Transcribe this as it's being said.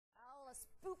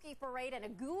spooky parade and a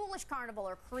ghoulish carnival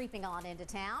are creeping on into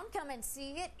town. Come and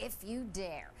see it if you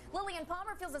dare. Lillian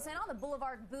Palmer fills us in on the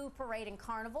Boulevard Boo Parade and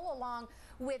Carnival, along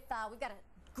with, we've got a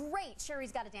great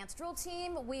Sherry's Got a Dance drill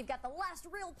team. We've got the last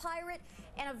real pirate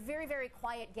and a very, very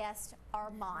quiet guest. Our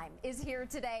mime is here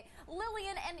today.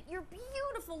 Lillian, and your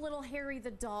beautiful little Harry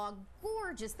the dog.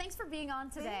 Gorgeous. Thanks for being on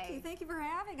today. Thank you. Thank you for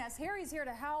having us. Harry's here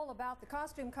to howl about the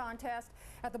costume contest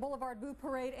at the Boulevard Boo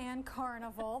Parade and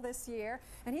Carnival this year.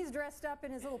 And he's dressed up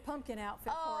in his little pumpkin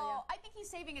outfit for you. I think he's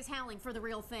saving his howling for the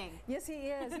real thing. Yes, he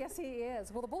is. Yes, he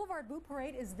is. Well, the Boulevard Boo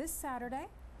Parade is this Saturday,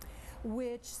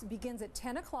 which begins at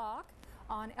 10 o'clock.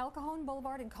 On El Cajon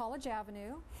Boulevard and College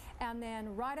Avenue, and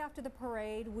then right after the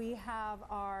parade we have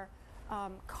our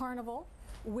Carnival,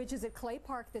 which is at Clay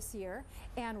Park this year,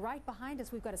 and right behind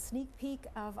us we've got a sneak peek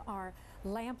of our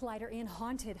Lamplighter Inn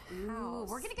Haunted House.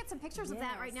 Ooh, we're going to get some pictures of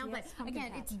that right now, but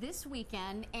again, it's this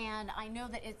weekend, and I know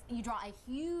that you draw a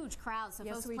huge crowd, so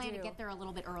folks plan to get there a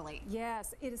little bit early.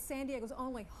 Yes, it is San Diego's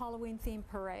only Halloween-themed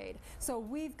parade. So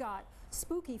we've got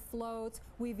spooky floats.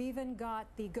 We've even got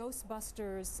the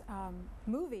Ghostbusters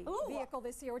movie vehicle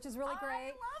this year, which is really great. I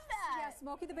love that. Yes,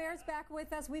 Smokey the Bear's back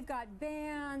with us. We've got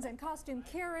bands and costume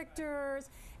characters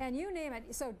and you name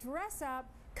it. So dress up.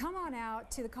 Come on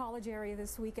out to the college area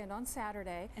this weekend on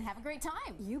Saturday. And have a great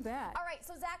time. You bet. All right,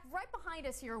 so Zach, right behind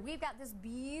us here, we've got this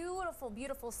beautiful,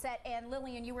 beautiful set. And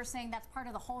Lillian, you were saying that's part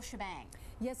of the whole shebang.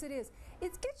 Yes, it is.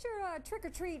 It's get your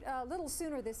trick-or-treat a little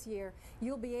sooner this year.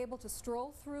 You'll be able to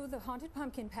stroll through the Haunted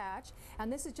Pumpkin Patch.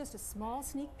 And this is just a small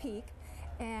sneak peek.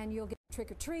 And you'll get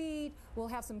trick-or-treat. We'll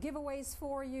have some giveaways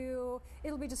for you.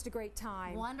 It'll be just a great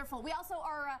time. Wonderful. We also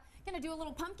are going to do a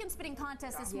little pumpkin spitting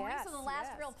contest this morning. So the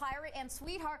last real pirate and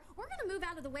sweetheart, we're going to move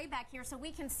out of the way back here so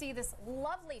we can see this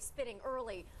lovely spitting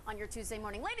early on your Tuesday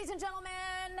morning. Ladies and gentlemen,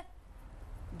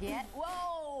 get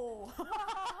whoa. All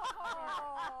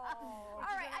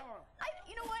right.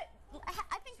 You know what?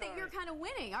 I think that you're kind of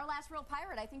winning. Our last real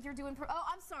pirate, I think you're doing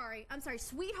I'm sorry.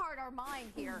 Sweetheart, our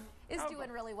mime here is doing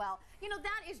really well. You know,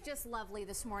 that is just lovely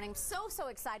this morning. So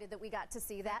excited that we got to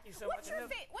see that.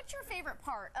 What's your favorite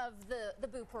part of the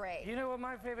Boo Parade? You know what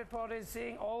my favorite part is?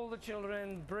 Seeing all the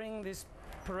children bring this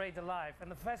parade to life. And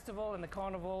the festival and the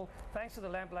carnival, thanks to the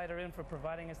Lamplighter Inn for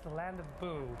providing us the Land of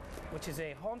Boo, which is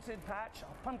a haunted patch,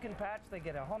 a pumpkin patch. They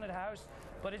get a haunted house,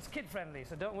 but it's kid-friendly,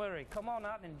 so don't worry. Come on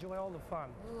out and enjoy all the fun.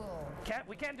 Ooh.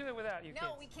 We can't do it without you kids.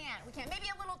 No, we can't. Maybe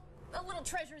a little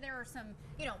treasure there or some,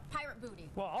 pirate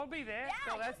booty. Well, I'll be there.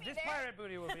 Yeah, so this pirate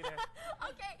booty will be there.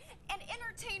 Okay, and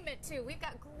entertainment too. We've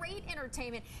got great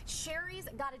entertainment. Sherry's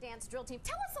Got a Dance drill team.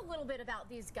 Tell us a little bit about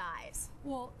these guys.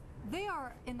 Well, they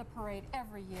are in the parade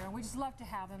every year, and we just love to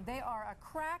have them. They are a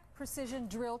crack precision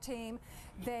drill team.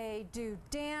 They do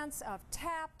dance of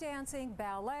tap dancing,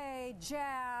 ballet,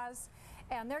 jazz,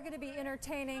 and they're going to be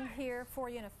entertaining here for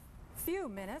you in a few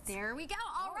minutes. There we go.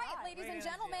 All right, ladies and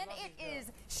gentlemen, it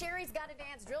is Sherry's Got a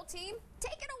Dance drill team.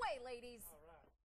 Take it away, ladies.